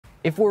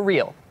if we're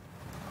real,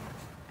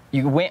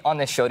 you went on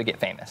this show to get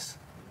famous.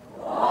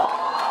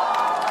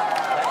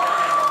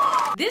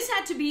 This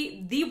had to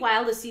be the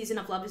wildest season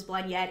of Love is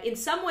Blind yet. In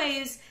some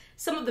ways,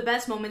 some of the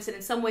best moments, and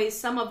in some ways,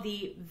 some of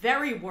the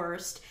very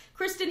worst.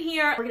 Kristen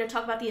here. We're going to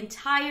talk about the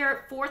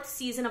entire 4th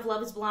season of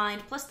Love is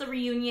Blind, plus the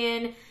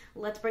reunion.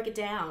 Let's break it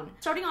down.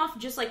 Starting off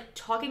just like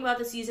talking about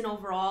the season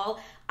overall,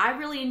 I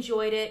really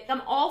enjoyed it.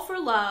 I'm all for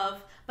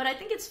love, but I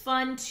think it's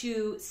fun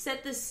to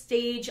set the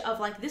stage of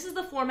like, this is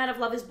the format of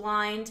Love is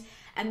Blind,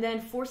 and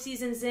then 4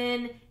 seasons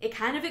in, it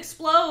kind of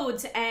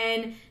explodes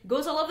and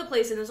goes all over the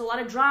place, and there's a lot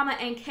of drama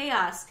and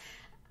chaos.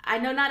 I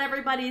know not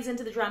everybody's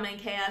into the drama and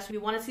chaos. We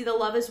want to see the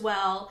love as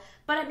well.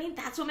 But I mean,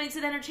 that's what makes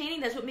it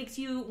entertaining. That's what makes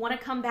you want to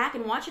come back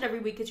and watch it every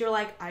week, because you're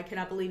like, I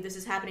cannot believe this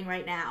is happening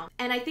right now.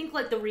 And I think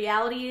like the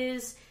reality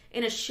is,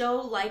 in a show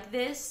like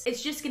this,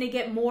 it's just going to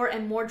get more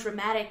and more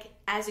dramatic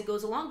as it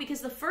goes along, because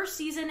the first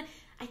season,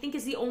 I think,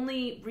 is the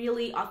only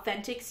really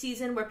authentic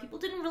season where people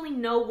didn't really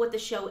know what the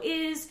show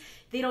is.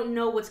 They don't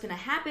know what's going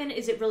to happen.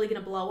 Is it really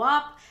going to blow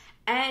up?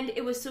 And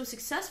it was so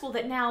successful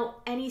that now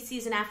any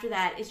season after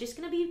that is just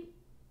going to be,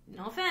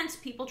 no offense,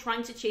 people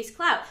trying to chase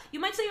clout. You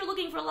might say you're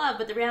looking for love,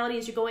 but the reality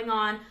is you're going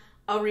on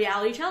a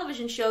reality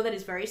television show that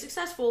is very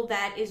successful,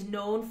 that is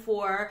known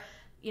for,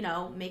 you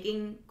know,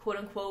 making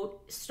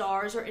quote-unquote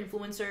stars or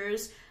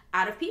influencers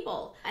out of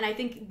people. And I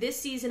think this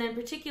season in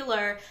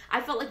particular,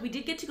 I felt like we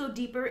did get to go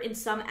deeper in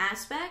some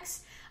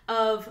aspects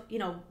of, you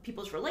know,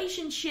 people's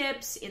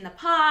relationships in the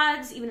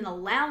pods, even in the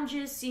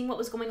lounges, seeing what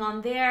was going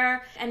on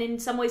there. And in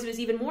some ways it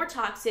was even more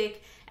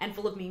toxic and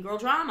full of mean girl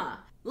drama.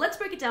 Let's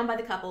break it down by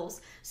the couples.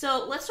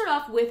 So let's start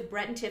off with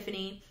Brett and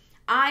Tiffany.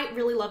 I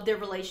really loved their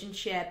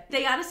relationship.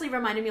 They honestly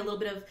reminded me a little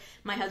bit of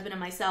my husband and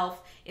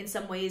myself in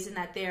some ways, in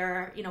that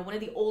they're, you know, one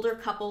of the older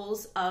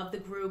couples of the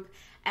group,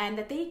 and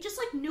that they just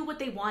like knew what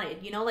they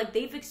wanted, you know, like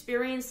they've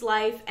experienced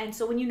life, and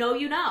so when you know,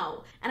 you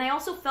know. And I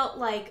also felt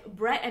like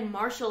Brett and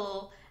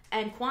Marshall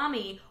and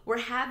Kwame were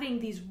having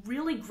these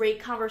really great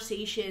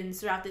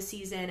conversations throughout the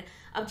season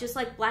of just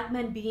like black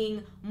men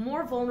being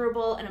more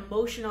vulnerable and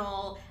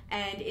emotional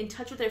and in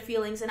touch with their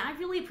feelings. And I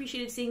really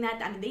appreciated seeing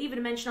that. I mean, they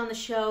even mentioned on the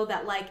show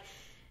that like,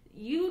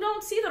 you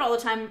don't see that all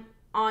the time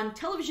on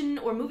television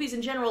or movies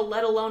in general,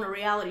 let alone a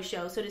reality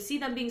show. So to see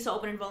them being so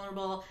open and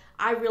vulnerable,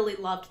 I really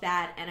loved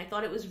that. And I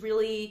thought it was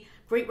really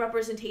great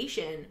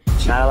representation.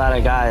 Not a lot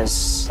of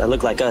guys that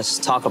look like us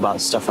talk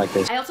about stuff like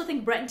this. I also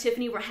think Brett and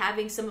Tiffany were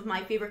having some of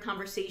my favorite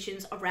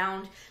conversations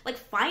around like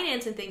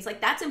finance and things. Like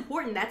that's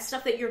important. That's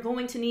stuff that you're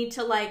going to need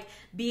to like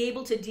be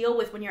able to deal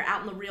with when you're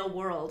out in the real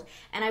world.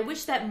 And I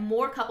wish that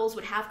more couples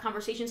would have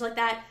conversations like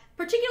that,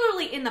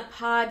 particularly in the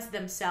pods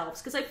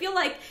themselves. Because I feel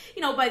like,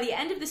 you know, by the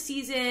end of the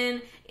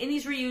season, in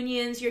these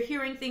reunions, you're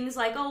hearing things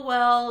like, oh,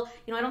 well,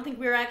 you know, I don't think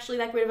we're actually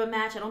that great of a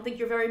match. I don't think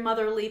you're very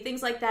motherly,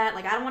 things like that.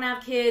 Like, I don't want to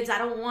have kids. I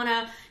don't want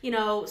to, you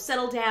know,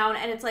 settle down.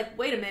 And it's like,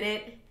 wait a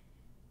minute.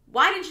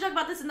 Why didn't you talk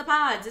about this in the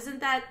pods?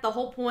 Isn't that the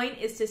whole point,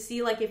 is to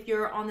see, like, if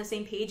you're on the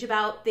same page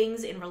about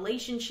things in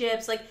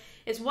relationships? Like,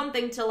 it's one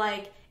thing to,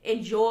 like,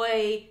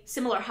 enjoy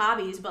similar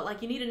hobbies, but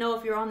like you need to know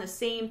if you're on the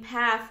same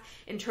path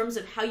in terms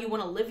of how you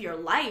want to live your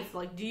life.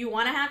 Like, do you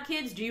want to have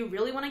kids? Do you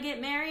really want to get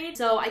married?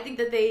 So I think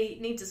that they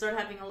need to start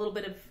having a little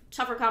bit of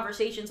tougher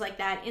conversations like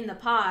that in the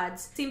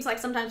pods. Seems like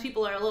sometimes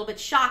people are a little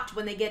bit shocked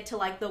when they get to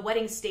like the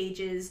wedding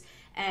stages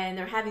and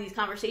they're having these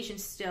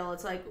conversations still.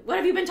 It's like, what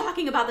have you been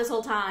talking about this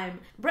whole time?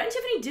 Brett and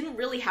Tiffany didn't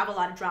really have a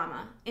lot of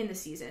drama in the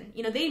season.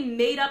 You know, they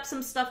made up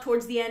some stuff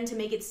towards the end to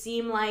make it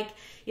seem like,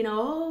 you know,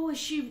 oh, is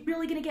she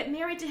really gonna get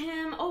married to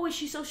him? Oh, is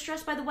she so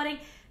stressed by the wedding?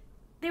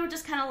 They were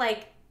just kind of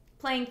like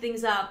playing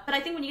things up. But I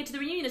think when you get to the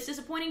reunion, it's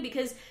disappointing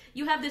because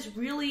you have this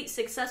really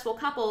successful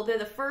couple. They're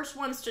the first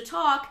ones to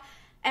talk,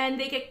 and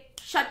they get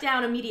shut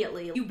down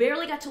immediately. You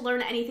barely got to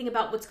learn anything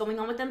about what's going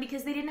on with them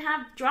because they didn't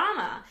have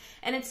drama.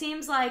 And it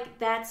seems like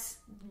that's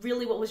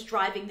really what was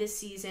driving this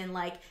season.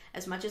 Like,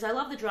 as much as I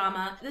love the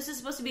drama, this is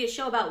supposed to be a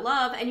show about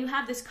love, and you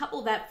have this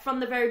couple that from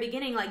the very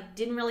beginning, like,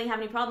 didn't really have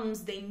any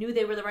problems. They knew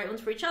they were the right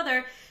ones for each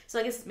other. So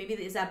I guess maybe,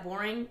 is that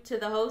boring to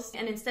the host?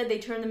 And instead they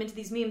turn them into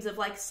these memes of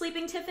like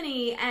Sleeping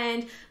Tiffany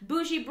and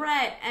Bougie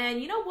Brett.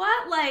 And you know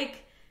what?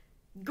 Like,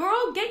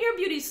 girl, get your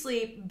beauty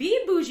sleep.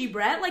 Be bougie,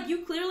 Brett. Like,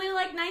 you clearly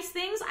like nice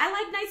things. I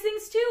like nice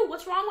things too.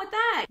 What's wrong with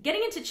that?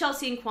 Getting into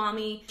Chelsea and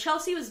Kwame.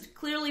 Chelsea was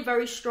clearly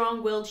very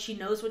strong-willed. She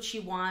knows what she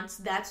wants.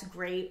 That's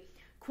great.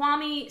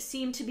 Kwame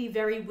seemed to be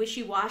very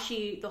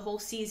wishy-washy the whole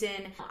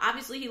season.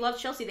 Obviously, he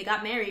loves Chelsea. They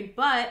got married.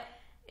 But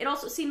it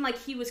also seemed like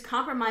he was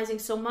compromising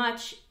so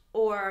much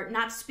or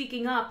not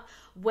speaking up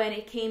when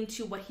it came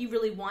to what he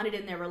really wanted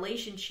in their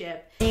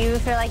relationship. Do you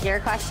feel like you're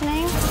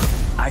questioning?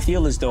 I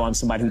feel as though I'm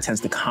somebody who tends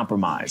to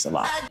compromise a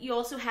lot. You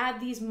also had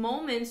these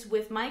moments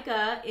with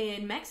Micah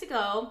in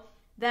Mexico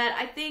that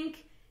I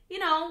think, you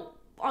know,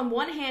 on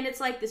one hand, it's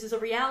like, this is a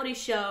reality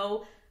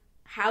show.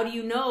 How do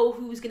you know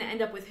who's going to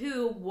end up with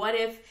who? What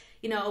if,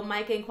 you know,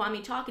 Micah and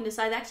Kwame talk and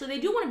decide actually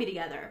they do want to be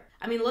together?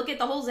 I mean, look at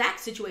the whole Zack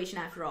situation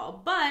after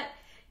all. But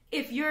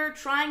if you're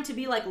trying to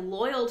be like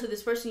loyal to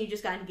this person you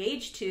just got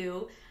engaged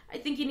to, I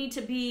think you need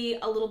to be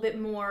a little bit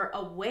more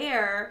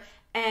aware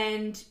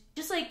and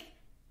just like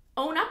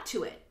own up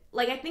to it.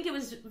 Like, I think it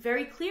was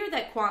very clear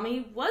that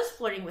Kwame was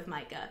flirting with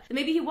Micah. That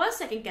maybe he was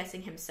second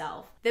guessing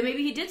himself. That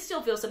maybe he did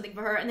still feel something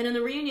for her. And then in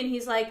the reunion,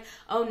 he's like,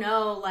 oh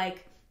no,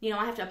 like, you know,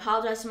 I have to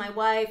apologize to my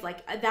wife.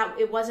 Like, that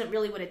it wasn't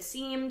really what it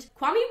seemed.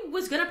 Kwame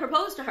was gonna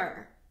propose to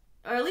her.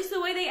 Or at least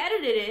the way they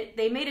edited it,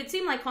 they made it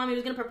seem like Kwame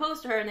was gonna propose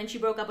to her, and then she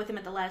broke up with him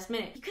at the last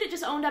minute. He could have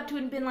just owned up to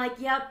it and been like,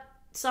 yep,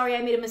 sorry,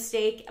 I made a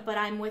mistake, but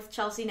I'm with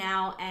Chelsea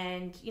now,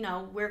 and, you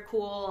know, we're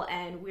cool,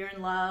 and we're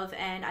in love,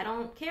 and I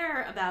don't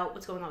care about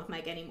what's going on with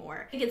Mike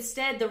anymore. I think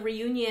instead, the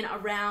reunion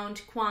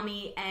around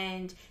Kwame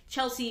and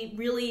Chelsea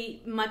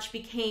really much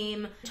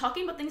became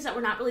talking about things that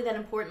were not really that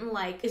important,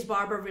 like, is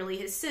Barbara really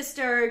his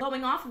sister?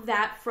 Going off of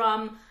that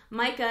from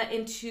Micah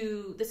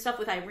into the stuff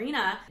with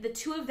Irina, the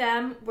two of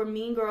them were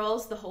mean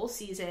girls the whole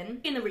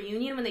season. In the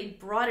reunion, when they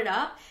brought it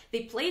up,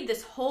 they played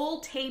this whole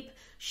tape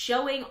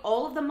showing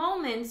all of the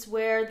moments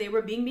where they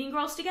were being mean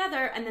girls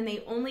together, and then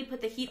they only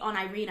put the heat on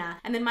Irina.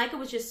 And then Micah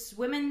was just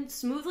swimming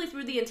smoothly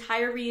through the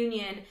entire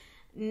reunion,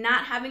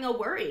 not having a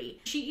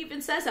worry. She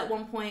even says at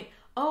one point,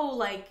 oh,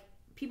 like,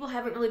 people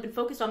haven't really been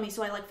focused on me,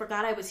 so I, like,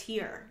 forgot I was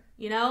here,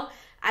 you know?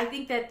 I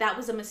think that that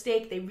was a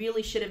mistake. They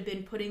really should have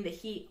been putting the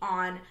heat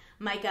on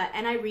Micah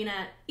and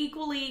Irina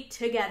equally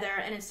together,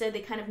 and instead they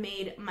kind of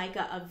made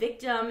Micah a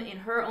victim in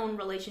her own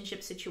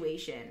relationship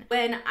situation.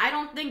 When I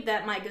don't think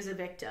that Micah's a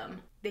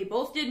victim. They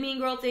both did mean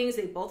girl things,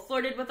 they both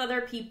flirted with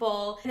other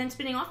people. And then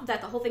spinning off of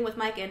that, the whole thing with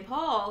Micah and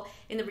Paul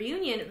in the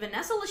reunion,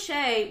 Vanessa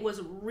Lachey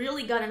was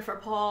really gunning for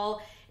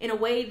Paul in a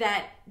way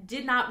that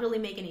did not really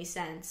make any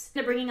sense.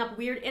 They're bringing up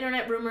weird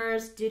internet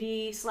rumors. Did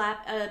he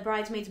slap a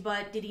bridesmaid's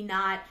butt? Did he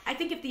not? I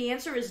think if the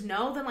answer is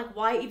no, then like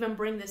why even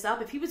bring this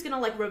up? If he was gonna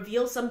like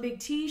reveal some big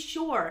tea,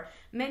 sure,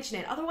 mention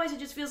it. Otherwise it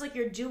just feels like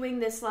you're doing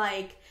this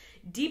like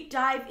deep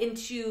dive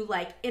into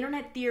like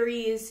internet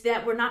theories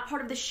that were not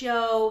part of the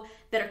show,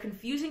 that are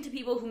confusing to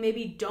people who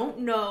maybe don't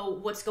know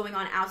what's going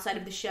on outside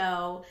of the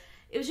show.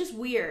 It was just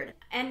weird.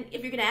 And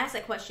if you're gonna ask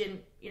that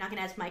question, you're not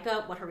gonna ask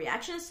Micah what her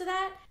reaction is to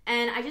that.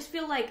 And I just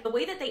feel like the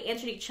way that they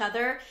answered each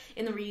other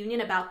in the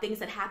reunion about things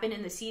that happened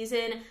in the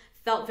season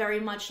felt very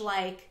much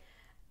like,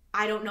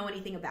 I don't know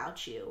anything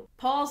about you.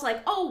 Paul's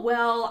like, oh,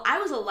 well, I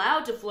was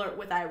allowed to flirt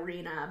with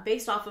Irina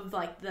based off of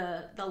like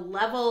the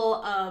level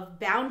of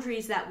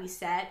boundaries that we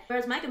set.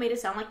 Whereas Micah made it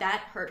sound like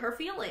that hurt her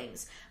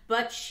feelings.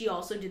 But she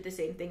also did the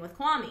same thing with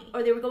Kwame.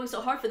 Or they were going so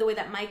hard for the way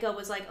that Micah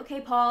was like,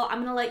 okay, Paul, I'm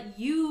gonna let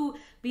you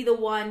be the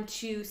one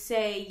to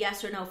say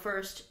yes or no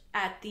first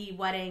at the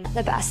wedding.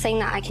 The best thing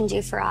that I can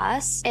do for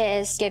us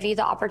is give you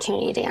the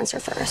opportunity to answer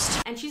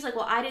first. And she's like,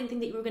 well, I didn't think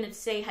that you were gonna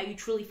say how you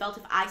truly felt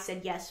if I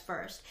said yes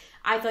first.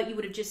 I thought you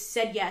would have just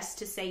said yes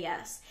to say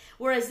yes.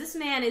 Whereas this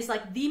man is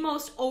like the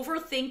most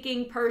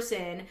overthinking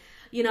person,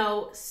 you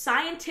know,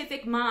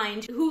 scientific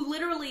mind, who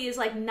literally is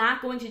like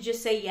not going to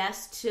just say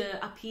yes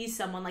to appease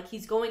someone. Like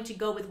he's going to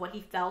go with what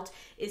he felt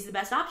is the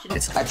best option.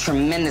 It's a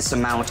tremendous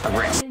amount of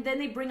risk. And then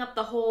they bring up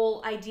the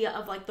whole idea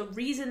of like the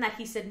reason that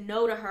he said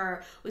no to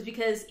her was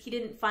because he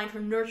didn't find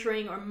her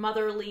nurturing or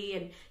motherly,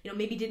 and you know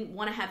maybe didn't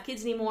want to have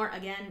kids anymore.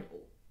 Again,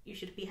 you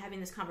should be having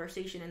this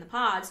conversation in the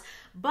pods.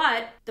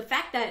 But the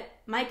fact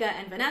that Micah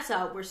and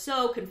Vanessa were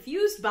so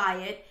confused by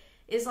it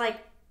is like,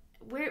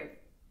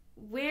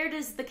 where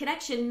does the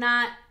connection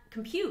not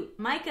compute?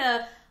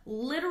 Micah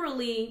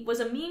literally was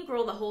a mean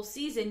girl the whole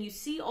season. You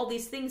see all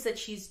these things that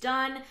she's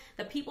done,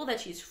 the people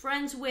that she's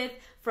friends with,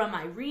 from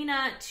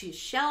Irina to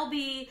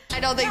Shelby.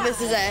 I don't think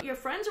this is it. Your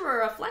friends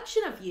were a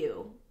reflection of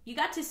you. You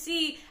got to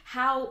see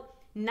how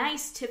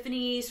nice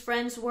Tiffany's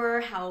friends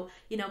were, how,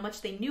 you know,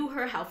 much they knew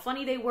her, how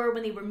funny they were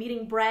when they were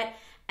meeting Brett,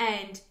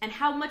 and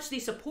how much they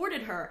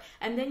supported her.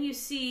 And then you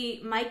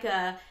see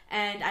Micah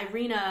and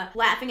Irina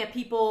laughing at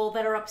people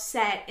that are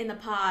upset in the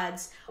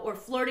pods, or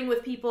flirting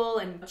with people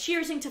and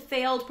cheersing to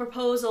failed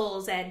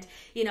proposals, and,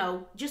 you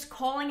know, just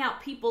calling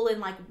out people in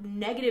like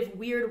negative,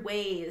 weird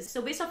ways.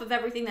 So based off of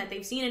everything that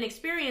they've seen and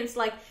experienced,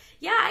 like,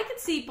 yeah, I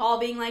could see Paul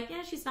being like,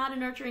 yeah, she's not a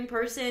nurturing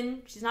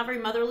person, she's not very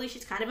motherly,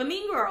 she's kind of a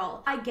mean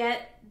girl. I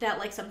get that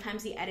like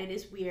sometimes the edit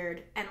is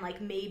weird, and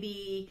like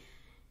maybe,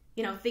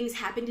 you know, things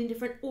happened in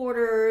different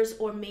orders,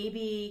 or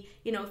maybe,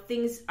 you know,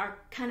 things are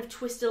kind of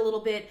twisted a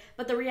little bit,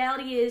 but the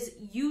reality is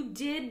you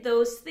did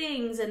those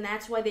things, and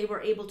that's why they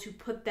were able to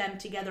put them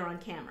together on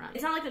camera.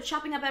 It's not like they're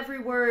chopping up every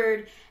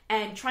word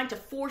and trying to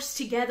force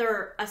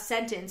together a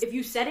sentence. If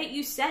you said it,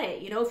 you said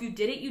it. You know, if you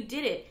did it, you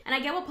did it. And I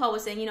get what Paul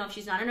was saying, you know, if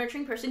she's not a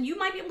nurturing person, you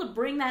might be able to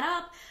bring that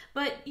up,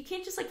 but you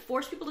can't just like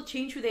force people to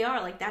change who they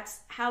are. Like,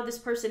 that's how this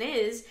person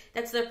is.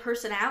 That's their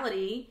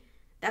personality.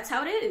 That's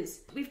how it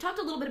is. We've talked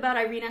a little bit about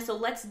Irina, so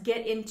let's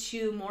get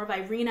into more of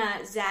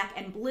Irina, Zack,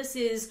 and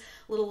Bliss's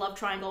little love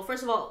triangle.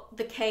 First of all,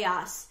 the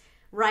chaos,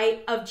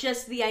 right? Of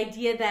just the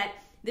idea that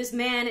this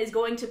man is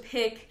going to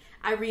pick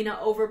Irina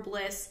over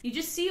Bliss. You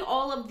just see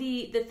all of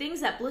the things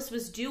that Bliss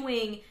was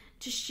doing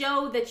to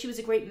show that she was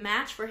a great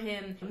match for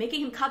him.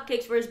 Making him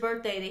cupcakes for his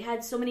birthday. They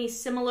had so many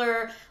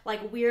similar,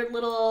 like, weird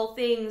little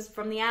things,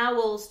 from the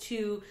owls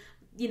to,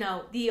 you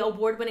know, the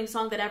award-winning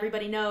song that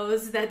everybody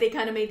knows that they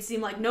kind of made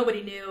seem like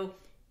nobody knew.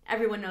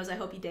 everyone knows I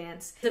Hope You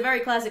Dance. It's a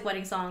very classic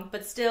wedding song,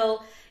 but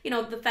still, you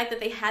know, the fact that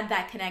they had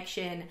that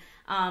connection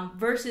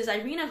versus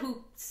Irina,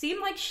 who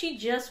seemed like she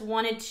just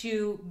wanted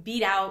to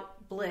beat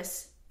out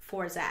Bliss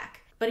for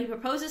Zack. But he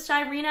proposes to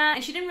Irina,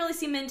 and she didn't really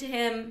seem into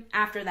him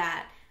after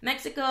that.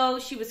 Mexico,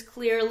 she was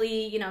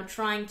clearly, you know,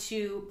 trying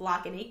to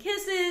block any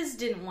kisses,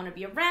 didn't want to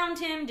be around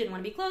him, didn't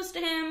want to be close to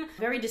him,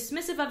 very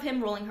dismissive of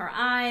him, rolling her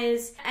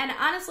eyes. And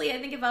honestly, I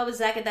think if I was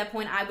Zack at that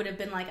point, I would have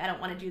been like, I don't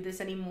want to do this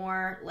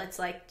anymore. Let's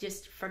like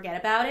just forget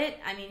about it.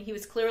 I mean, he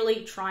was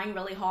clearly trying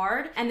really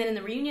hard. And then in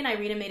the reunion,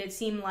 Irina made it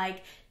seem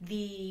like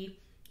the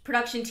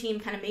production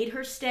team kind of made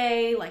her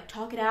stay, like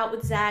talk it out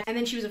with Zack. And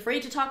then she was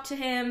afraid to talk to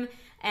him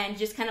and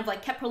just kind of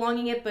like kept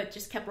prolonging it, but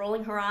just kept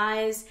rolling her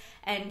eyes.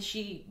 And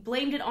she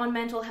blamed it on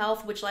mental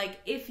health, which like,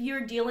 if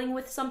you're dealing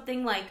with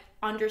something, like,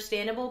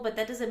 understandable, but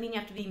that doesn't mean you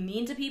have to be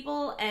mean to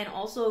people. And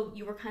also,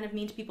 you were kind of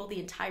mean to people the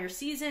entire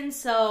season.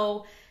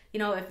 So, you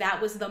know, if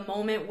that was the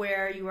moment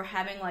where you were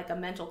having like a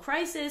mental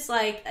crisis,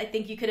 like, I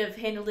think you could have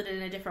handled it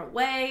in a different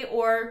way,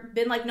 or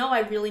been like, no, I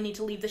really need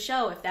to leave the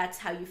show if that's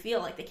how you feel.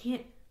 Like, they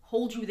can't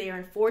hold you there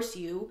and force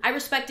you. I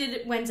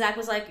respected when Zack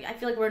was like, I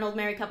feel like we're an old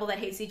married couple that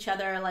hates each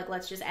other, like,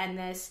 let's just end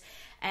this.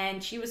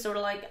 And she was sort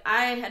of like,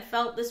 I had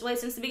felt this way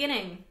since the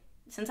beginning,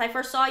 since I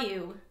first saw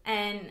you.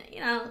 And, you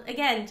know,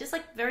 again, just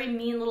like very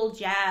mean little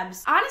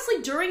jabs.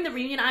 Honestly, during the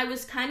reunion, I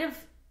was kind of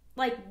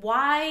like,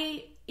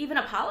 why even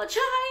apologize?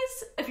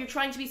 If you're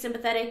trying to be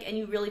sympathetic and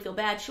you really feel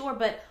bad, sure,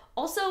 but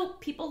also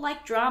people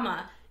like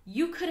drama.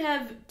 You could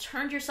have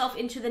turned yourself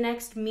into the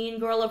next mean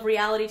girl of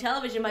reality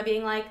television by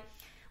being like,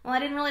 well, I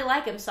didn't really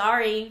like him,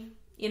 sorry.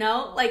 You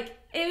know, like,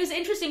 it was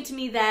interesting to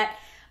me that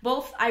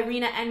both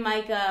Irina and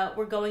Micah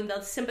were going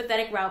the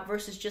sympathetic route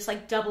versus just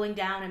like doubling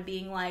down and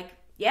being like,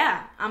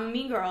 yeah, I'm a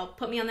mean girl,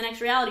 put me on the next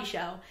reality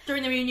show.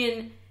 During the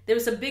reunion, there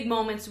was some big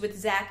moments with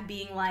Zack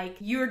being like,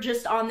 you're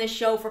just on this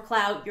show for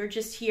clout, you're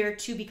just here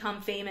to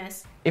become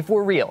famous. If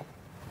we're real,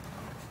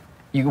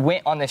 you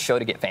went on this show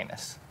to get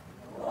famous.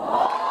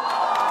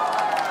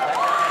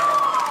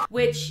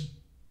 Which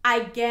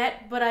I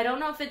get, but I don't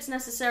know if it's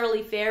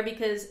necessarily fair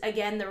because,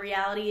 again, the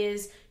reality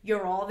is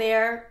you're all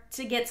there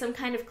to get some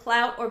kind of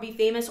clout or be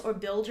famous or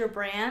build your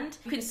brand.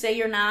 You can say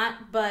you're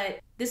not, but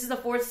this is the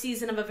 4th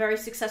season of a very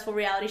successful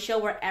reality show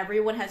where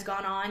everyone has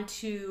gone on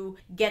to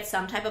get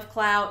some type of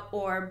clout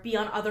or be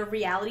on other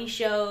reality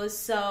shows.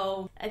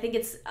 So I think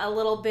it's a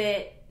little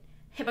bit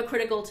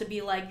hypocritical to be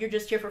like, you're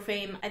just here for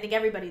fame. I think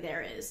everybody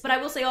there is. But I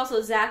will say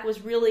also, Zack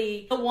was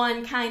really the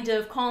one kind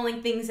of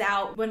calling things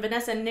out when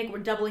Vanessa and Nick were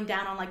doubling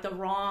down on like the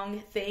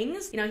wrong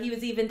things. You know, he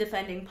was even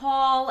defending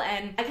Paul,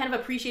 and I kind of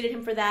appreciated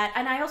him for that.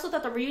 And I also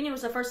thought the reunion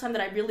was the first time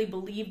that I really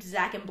believed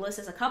Zack and Bliss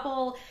as a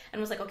couple, and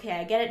was like, okay,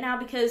 I get it now,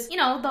 because, you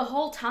know, the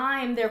whole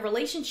time their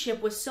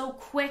relationship was so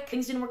quick.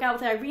 Things didn't work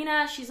out with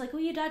Irina. She's like, oh,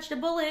 you dodged a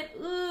bullet.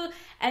 Ooh.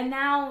 And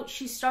now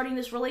she's starting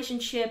this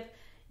relationship,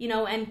 you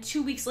know, and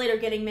 2 weeks later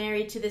getting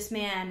married to this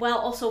man, while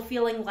also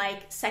feeling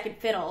like second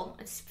fiddle.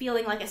 It's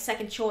feeling like a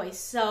second choice.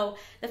 So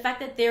the fact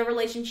that their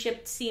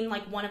relationship seemed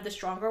like one of the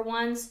stronger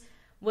ones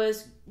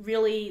was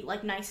really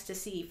like nice to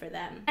see for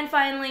them. And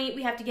finally,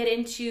 we have to get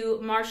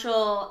into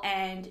Marshall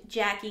and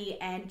Jackie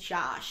and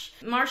Josh.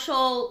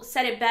 Marshall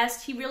said it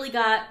best. He really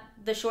got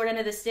the short end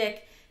of the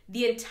stick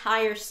the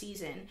entire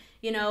season.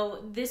 You know,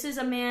 this is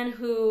a man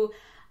who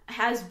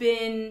has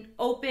been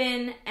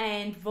open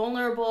and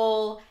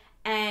vulnerable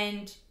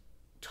and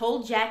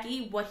told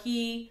Jackie what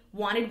he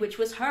wanted, which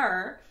was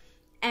her.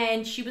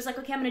 And she was like,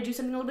 okay, I'm going to do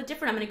something a little bit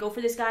different. I'm going to go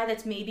for this guy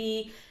that's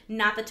maybe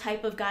not the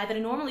type of guy that I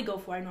normally go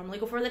for. I normally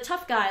go for the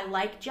tough guy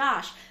like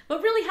Josh.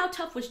 But really, how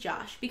tough was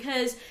Josh?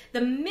 Because the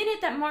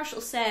minute that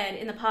Marshall said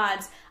in the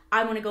pods,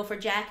 I want to go for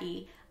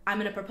Jackie, I'm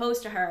going to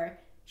propose to her,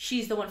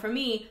 she's the one for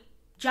me,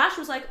 Josh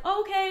was like,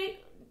 oh, okay,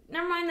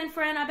 never mind then,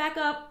 friend, I back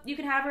up. You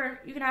can have her,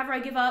 I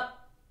give up.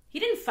 He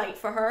didn't fight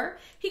for her.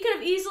 He could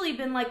have easily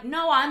been like,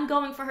 no, I'm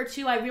going for her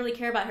too. I really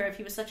care about her, if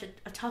he was such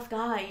a tough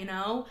guy, you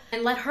know?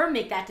 And let her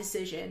make that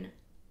decision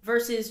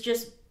versus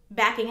just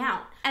backing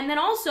out. And then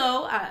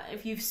also,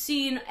 if you've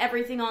seen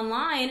everything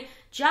online,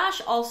 Josh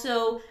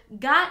also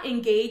got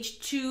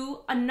engaged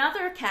to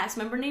another cast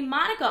member named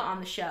Monica on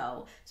the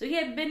show. So he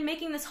had been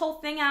making this whole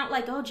thing out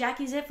like, oh,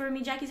 Jackie's it for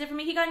me, Jackie's it for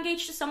me. He got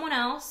engaged to someone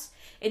else.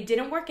 It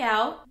didn't work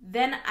out.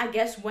 Then I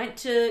guess went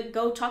to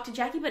go talk to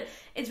Jackie, but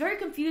it's very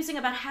confusing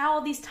about how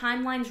these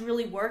timelines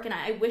really work, and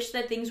I wish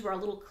that things were a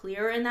little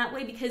clearer in that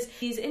way, because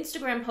these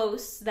Instagram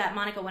posts that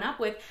Monica went up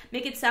with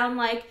make it sound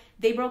like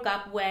they broke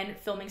up when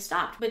filming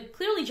stopped. But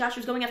clearly Josh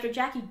was going after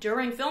Jackie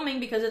during filming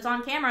because it's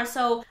on camera,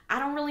 so I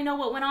don't really know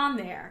what went on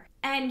there.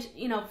 And,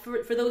 you know,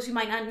 for those who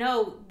might not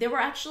know, there were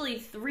actually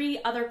 3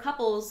 other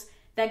couples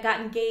that got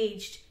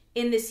engaged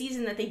in this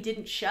season that they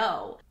didn't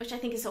show, which I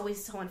think is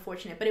always so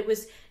unfortunate. But it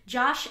was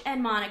Josh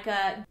and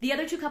Monica. The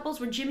other 2 couples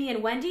were Jimmy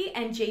and Wendy,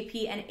 and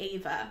JP and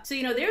Ava. So,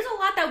 you know, there's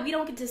a lot that we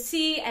don't get to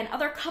see, and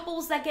other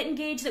couples that get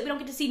engaged that we don't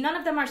get to see. None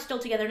of them are still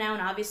together now,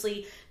 and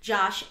obviously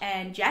Josh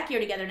and Jackie are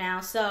together now.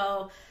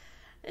 So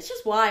It's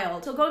just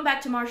wild. So going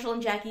back to Marshall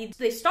and Jackie,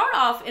 they start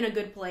off in a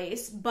good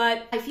place,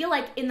 but I feel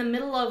like in the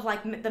middle of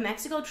like the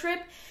Mexico trip,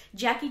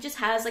 Jackie just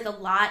has like a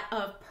lot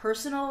of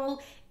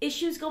personal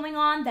issues going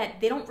on that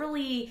they don't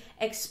really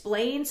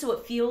explain, so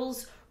it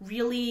feels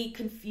really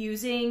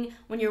confusing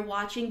when you're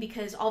watching,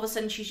 because all of a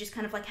sudden she's just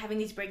kind of like having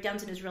these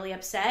breakdowns and is really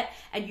upset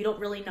and you don't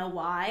really know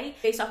why.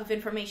 Based off of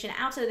information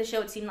outside of the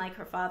show, it seemed like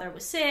her father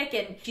was sick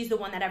and she's the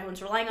one that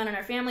everyone's relying on in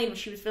her family, and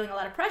she was feeling a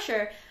lot of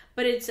pressure.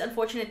 But it's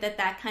unfortunate that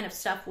that kind of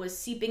stuff was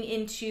seeping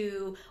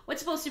into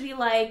what's supposed to be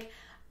like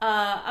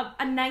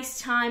a nice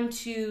time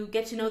to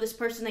get to know this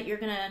person that you're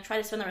gonna try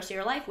to spend the rest of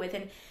your life with.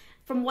 And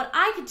from what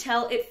I could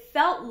tell, it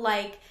felt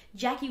like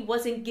Jackie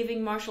wasn't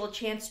giving Marshall a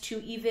chance to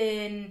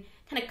even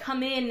kind of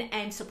come in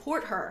and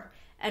support her,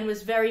 and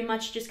was very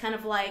much just kind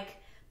of like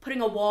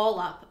putting a wall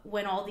up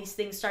when all these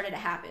things started to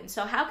happen.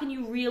 So how can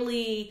you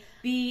really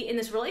be in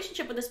this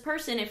relationship with this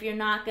person if you're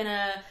not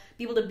gonna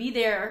be able to be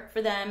there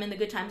for them in the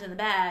good times and the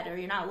bad, or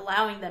you're not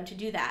allowing them to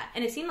do that?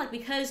 And it seemed like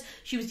because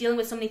she was dealing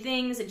with so many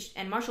things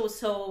and Marshall was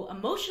so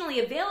emotionally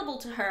available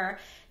to her,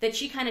 that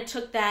she kind of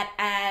took that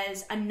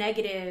as a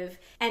negative,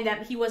 and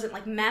that he wasn't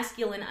like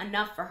masculine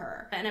enough for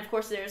her. And of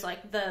course there's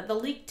like the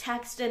leaked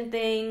text and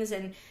things,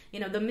 and you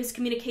know, the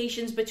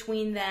miscommunications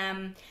between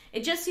them.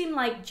 It just seemed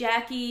like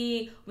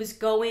Jackie was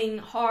going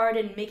hard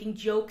and making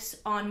jokes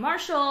on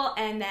Marshall,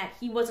 and that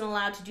he wasn't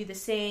allowed to do the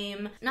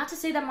same. Not to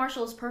say that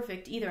Marshall is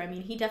perfect either. I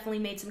mean, he definitely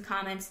made some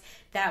comments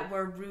that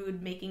were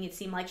rude, making it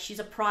seem like she's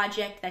a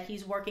project that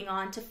he's working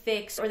on to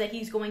fix, or that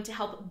he's going to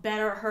help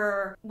better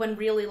her, when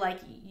really like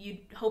you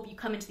hope you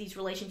come into these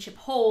relationship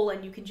whole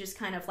and you can just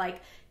kind of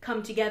like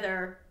come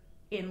together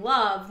in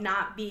love,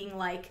 not being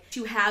like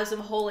two halves of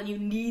a whole and you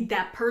need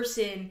that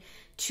person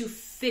to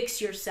fix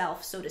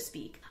yourself, so to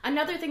speak.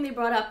 Another thing they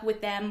brought up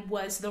with them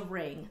was the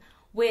ring,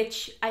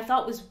 which I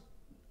thought was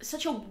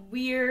such a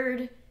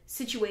weird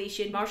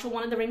situation. Marshall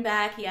wanted the ring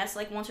back. He asked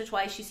like once or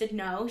twice. She said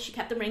no. She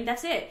kept the ring.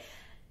 That's it.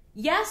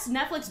 Yes,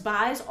 Netflix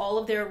buys all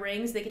of their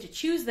rings. They get to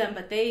choose them,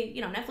 but they,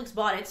 you know, Netflix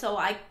bought it. So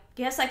I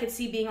guess I could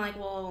see being like,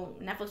 well,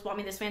 Netflix bought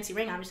me this fancy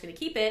ring, I'm just gonna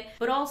keep it.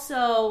 But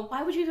also,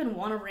 why would you even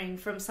want a ring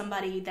from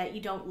somebody that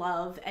you don't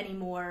love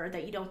anymore, or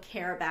that you don't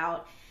care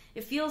about?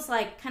 It feels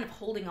like kind of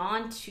holding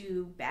on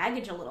to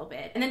baggage a little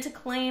bit. And then to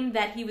claim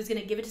that he was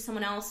gonna give it to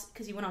someone else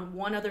because he went on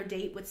one other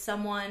date with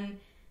someone,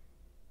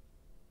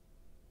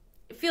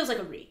 it feels like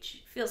a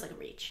reach. Feels like a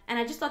reach. And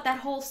I just thought that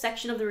whole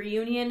section of the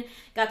reunion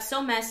got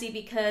so messy,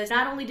 because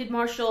not only did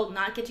Marshall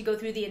not get to go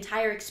through the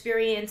entire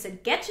experience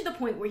and get to the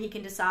point where he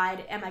can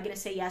decide, am I going to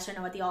say yes or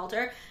no at the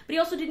altar, but he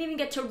also didn't even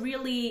get to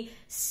really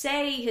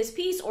say his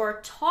piece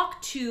or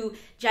talk to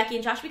Jackie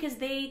and Josh, because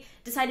they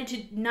decided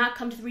to not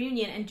come to the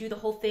reunion and do the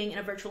whole thing in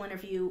a virtual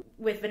interview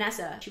with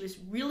Vanessa. She was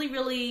really,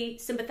 really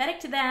sympathetic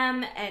to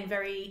them and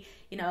very,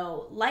 you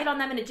know, light on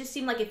them, and it just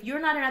seemed like if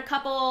you're not in a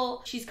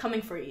couple, she's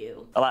coming for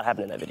you. A lot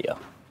happened in that video.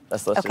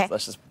 Let's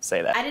just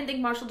say that. I didn't think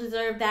Marshall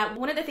deserved that.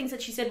 One of the things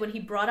that she said when he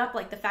brought up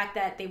like the fact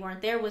that they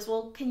weren't there was,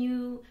 well, can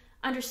you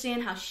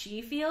understand how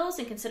she feels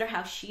and consider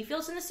how she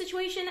feels in this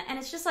situation? And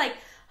it's just like,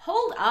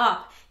 hold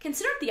up.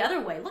 Consider it the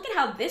other way. Look at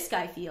how this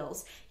guy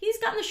feels. He's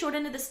gotten the short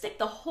end of the stick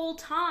the whole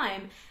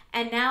time,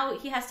 and now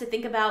he has to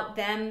think about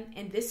them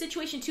in this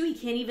situation too. He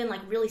can't even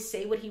like really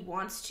say what he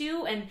wants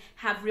to and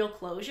have real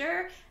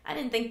closure. I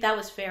didn't think that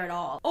was fair at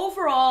all.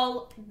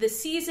 Overall, the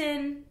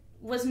season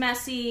was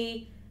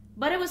messy,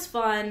 but it was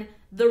fun.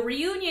 The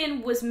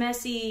reunion was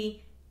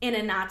messy in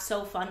a not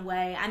so fun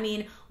way. I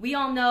mean, we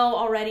all know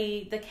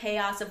already the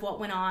chaos of what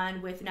went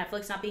on with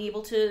Netflix not being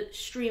able to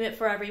stream it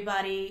for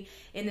everybody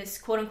in this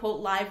quote-unquote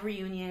live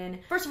reunion.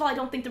 First of all, I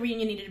don't think the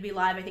reunion needed to be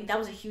live. I think that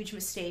was a huge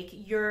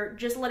mistake. You're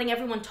just letting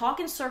everyone talk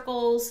in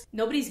circles.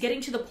 Nobody's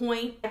getting to the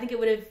point. I think it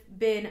would have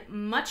been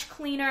much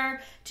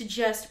cleaner to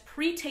just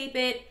pre-tape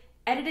it,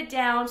 edit it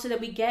down so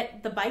that we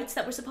get the bites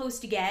that we're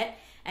supposed to get,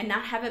 and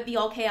not have it be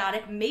all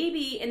chaotic.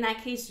 Maybe in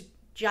that case,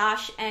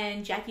 Josh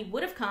and Jackie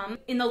would have come.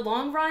 In the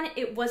long run,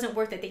 it wasn't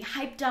worth it. They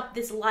hyped up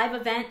this live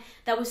event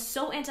that was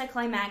so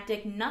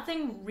anticlimactic.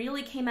 Nothing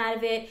really came out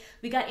of it.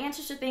 We got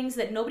answers to things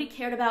that nobody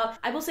cared about.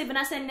 I will say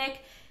Vanessa and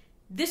Nick,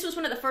 this was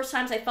one of the first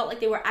times I felt like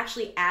they were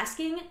actually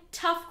asking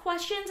tough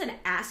questions and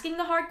asking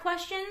the hard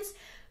questions,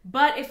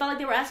 but it felt like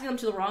they were asking them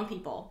to the wrong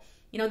people.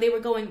 You know, they were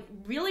going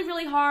really,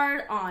 really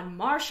hard on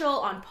Marshall,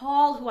 on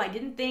Paul, who I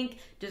didn't think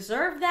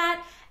deserved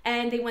that,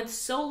 and they went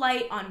so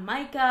light on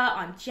Micah,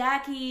 on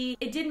Jackie.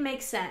 It didn't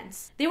make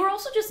sense. They were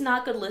also just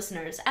not good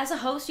listeners. As a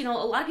host, you know,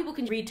 a lot of people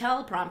can read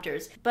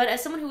teleprompters, but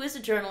as someone who is a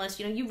journalist,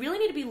 you know, you really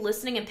need to be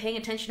listening and paying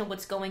attention to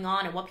what's going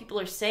on and what people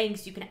are saying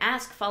so you can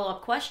ask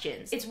follow-up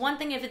questions. It's one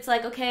thing if it's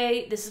like,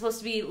 okay, this is supposed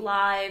to be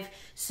live,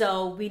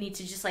 so we need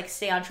to just like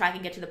stay on track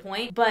and get to the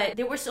point, but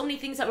there were so many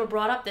things that were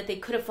brought up that they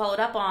could have followed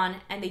up on,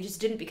 and they just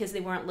didn't because they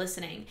weren't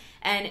listening.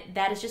 And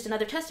that is just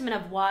another testament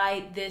of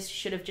why this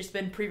should have just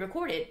been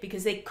pre-recorded,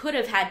 because they could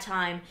have had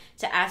time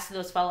to ask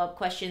those follow-up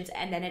questions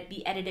and then it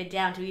be edited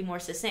down to be more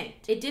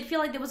succinct. It did feel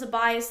like there was a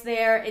bias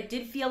there. It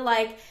did feel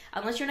like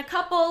unless you're in a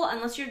couple,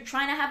 unless you're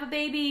trying to have a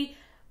baby,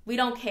 We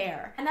don't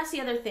care. And that's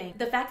the other thing.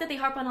 The fact that they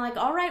harp on like,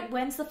 all right,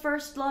 when's the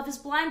first Love is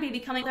Blind baby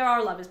coming? There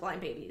are Love is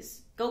Blind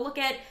babies. Go look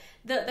at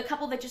the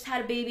couple that just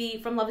had a baby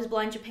from Love is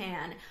Blind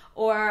Japan.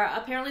 Or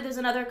apparently there's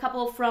another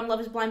couple from Love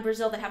is Blind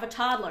Brazil that have a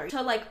toddler.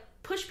 To like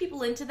push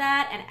people into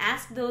that and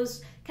ask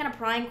those kind of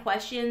prying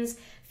questions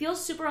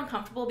feels super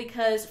uncomfortable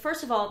because,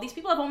 first of all, these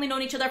people have only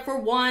known each other for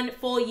 1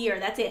 full year.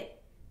 That's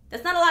it.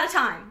 That's not a lot of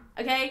time,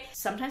 okay?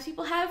 Sometimes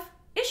people have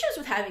issues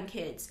with having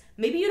kids.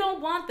 Maybe you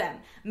don't want them.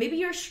 Maybe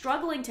you're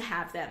struggling to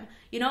have them.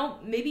 You know,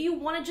 maybe you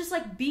want to just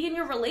like be in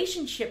your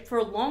relationship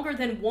for longer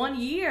than 1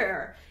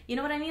 year. You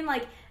know what I mean?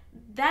 Like,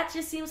 that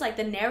just seems like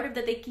the narrative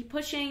that they keep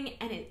pushing,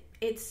 and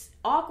it's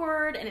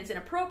awkward and it's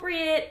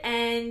inappropriate,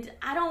 and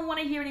I don't want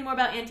to hear any more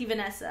about Auntie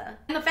Vanessa.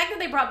 And the fact that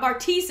they brought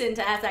Bartiz in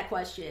to ask that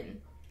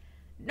question.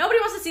 Nobody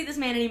wants to see this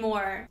man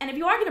anymore. And if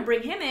you are going to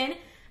bring him in,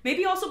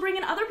 maybe also bring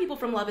in other people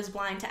from Love is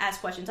Blind to ask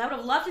questions. I would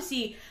have loved to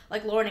see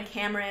like Lauren and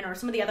Cameron or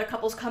some of the other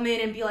couples come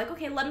in and be like,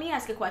 okay, let me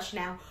ask a question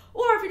now.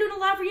 Or if you're doing a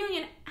live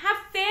reunion, have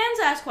fans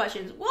ask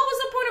questions. What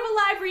was the point of a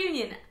live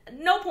reunion?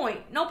 No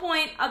point. No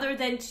point other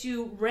than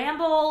to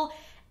ramble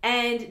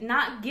and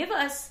not give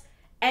us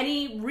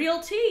any real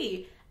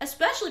tea.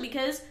 Especially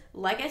because,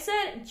 like I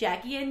said,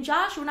 Jackie and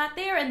Josh were not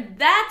there, and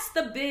that's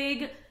the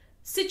big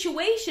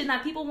situation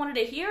that people wanted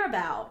to hear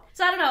about.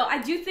 So I don't know, I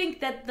do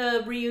think that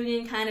the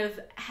reunion kind of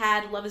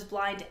had Love is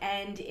Blind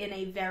end in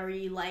a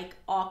very like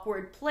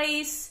awkward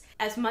place.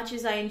 As much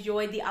as I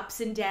enjoyed the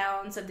ups and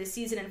downs of this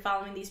season and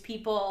following these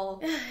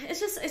people, it's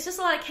just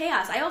a lot of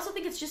chaos. I also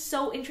think it's just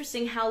so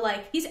interesting how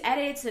like these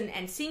edits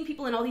and seeing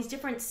people in all these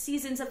different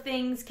seasons of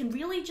things can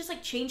really just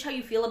like change how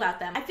you feel about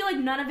them. I feel like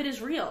none of it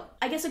is real.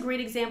 I guess a great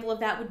example of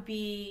that would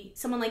be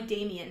someone like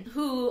Damien,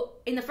 who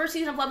in the first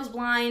season of Love is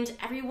Blind,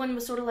 everyone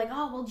was sort of like,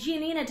 oh, well,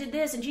 Giannina did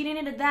this and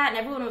Giannina did that, and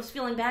everyone was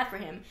feeling bad for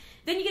him.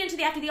 Then you get into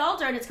the After the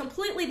Altar and it's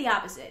completely the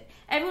opposite.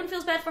 Everyone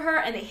feels bad for her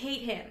and they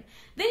hate him.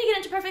 Then you get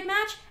into Perfect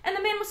Match and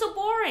the man was so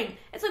boring.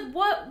 It's like,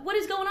 what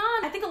is going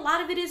on? I think a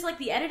lot of it is like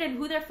the edit and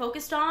who they're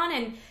focused on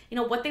and, you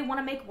know, what they want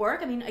to make work.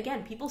 I mean,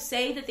 again, people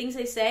say the things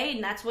they say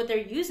and that's what they're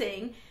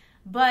using,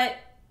 but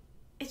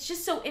it's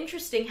just so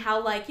interesting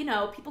how, like, you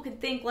know, people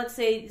could think, let's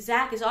say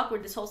Zack is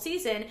awkward this whole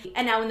season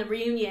and now in the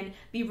reunion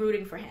be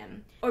rooting for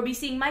him. Or be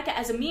seeing Micah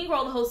as a mean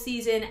girl the whole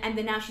season and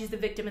then now she's the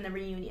victim in the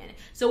reunion.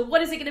 So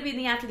what is it going to be in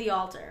the After the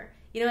Altar?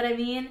 You know what I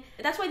mean?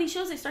 That's why these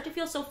shows, they start to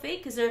feel so fake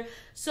because they're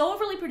so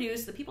overly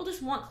produced. The people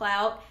just want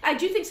clout. I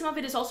do think some of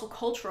it is also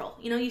cultural.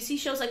 You know, you see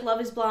shows like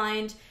Love is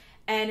Blind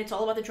and it's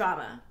all about the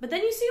drama. But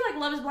then you see like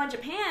Love is Blind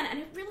Japan and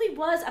it really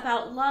was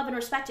about love and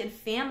respect and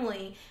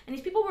family. And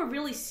these people were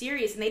really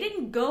serious and they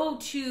didn't go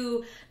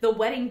to the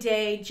wedding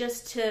day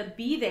just to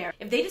be there.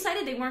 If they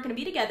decided they weren't going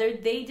to be together,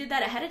 they did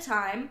that ahead of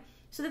time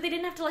so that they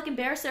didn't have to like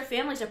embarrass their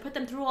families or put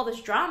them through all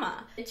this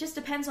drama. It just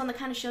depends on the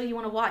kind of show you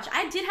want to watch.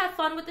 I did have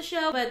fun with the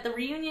show, but the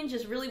reunion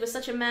just really was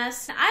such a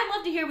mess. I'd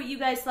love to hear what you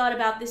guys thought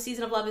about this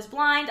season of Love is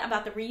Blind,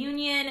 about the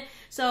reunion.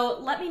 So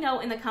let me know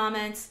in the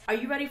comments. Are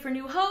you ready for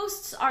new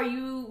hosts? Are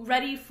you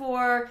ready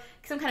for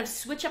some kind of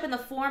switch up in the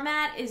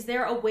format? Is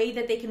there a way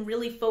that they can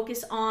really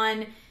focus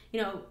on, you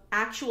know,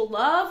 actual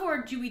love, or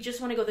do we just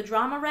want to go the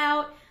drama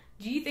route?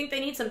 Do you think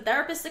they need some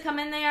therapists to come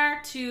in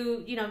there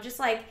to, you know, just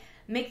like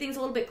make things a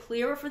little bit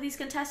clearer for these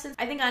contestants?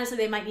 I think honestly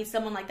they might need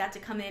someone like that to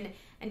come in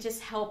and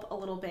just help a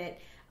little bit,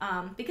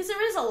 because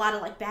there is a lot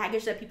of like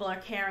baggage that people are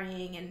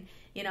carrying, and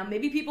you know,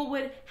 maybe people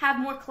would have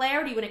more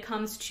clarity when it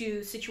comes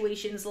to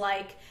situations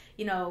like,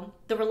 you know,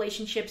 the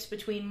relationships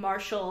between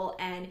Marshall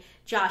and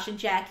Josh and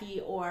Jackie,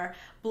 or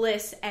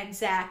Bliss and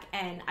Zack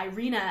and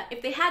Irina,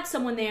 if they had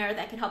someone there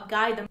that could help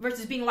guide them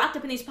versus being locked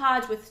up in these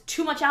pods with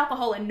too much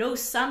alcohol and no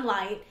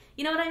sunlight.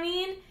 You know what I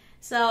mean?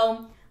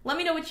 So let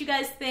me know what you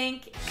guys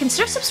think.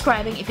 Consider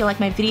subscribing if you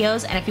like my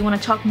videos, and if you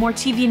want to talk more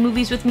TV and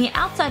movies with me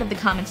outside of the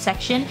comments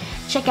section,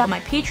 check out my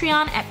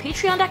Patreon at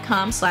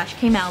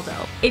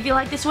patreon.com/kmaldo. If you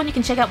like this one, you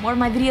can check out more of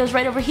my videos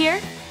right over here.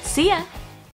 See ya!